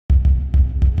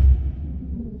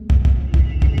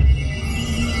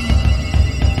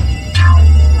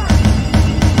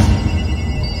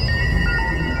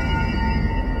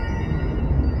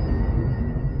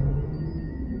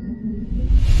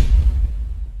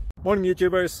Morning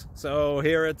YouTubers. So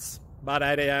here it's about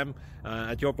 8 a.m.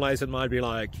 At your place it might be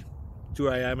like 2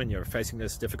 a.m. and you're facing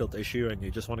this difficult issue and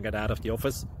you just want to get out of the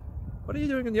office. What are you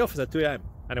doing in the office at 2 a.m.?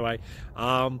 Anyway,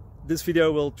 this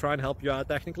video will try and help you out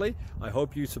technically. I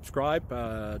hope you subscribe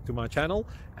to my channel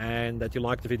and that you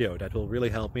like the video. That will really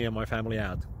help me and my family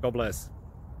out. God bless.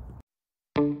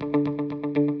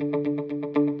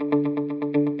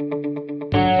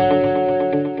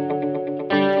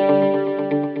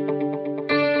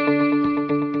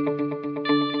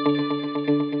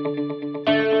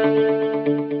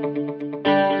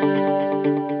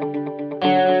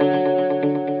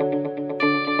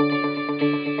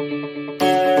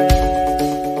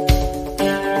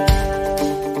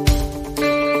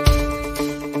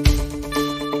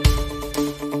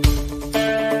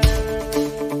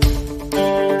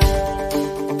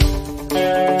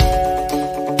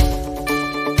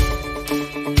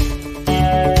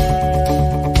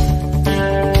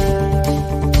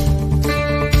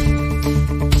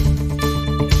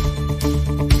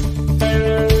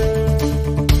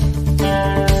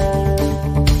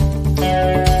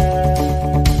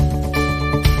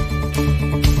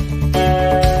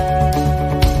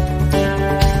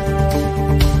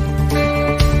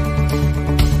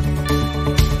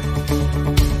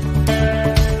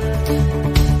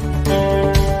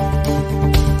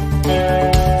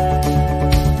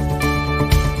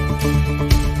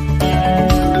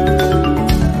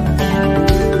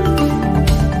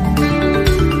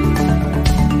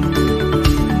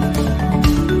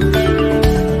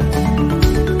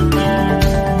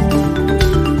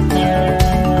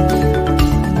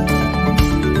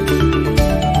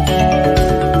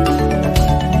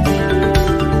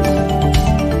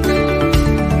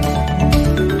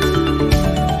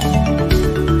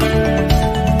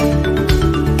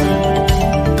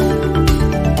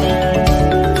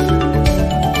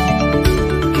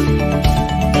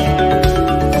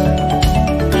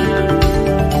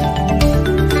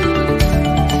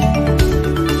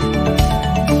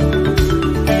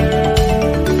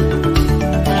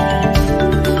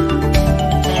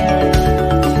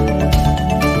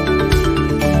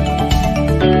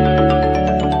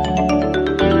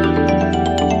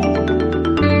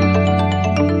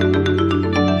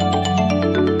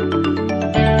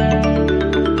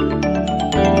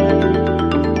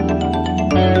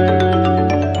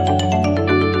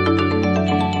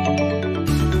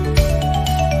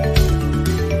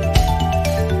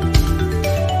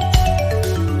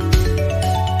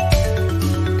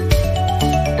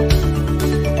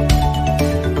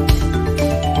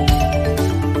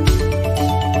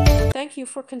 Thank you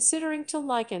for considering to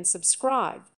like and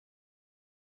subscribe.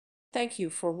 Thank you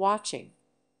for watching.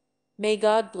 May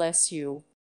God bless you.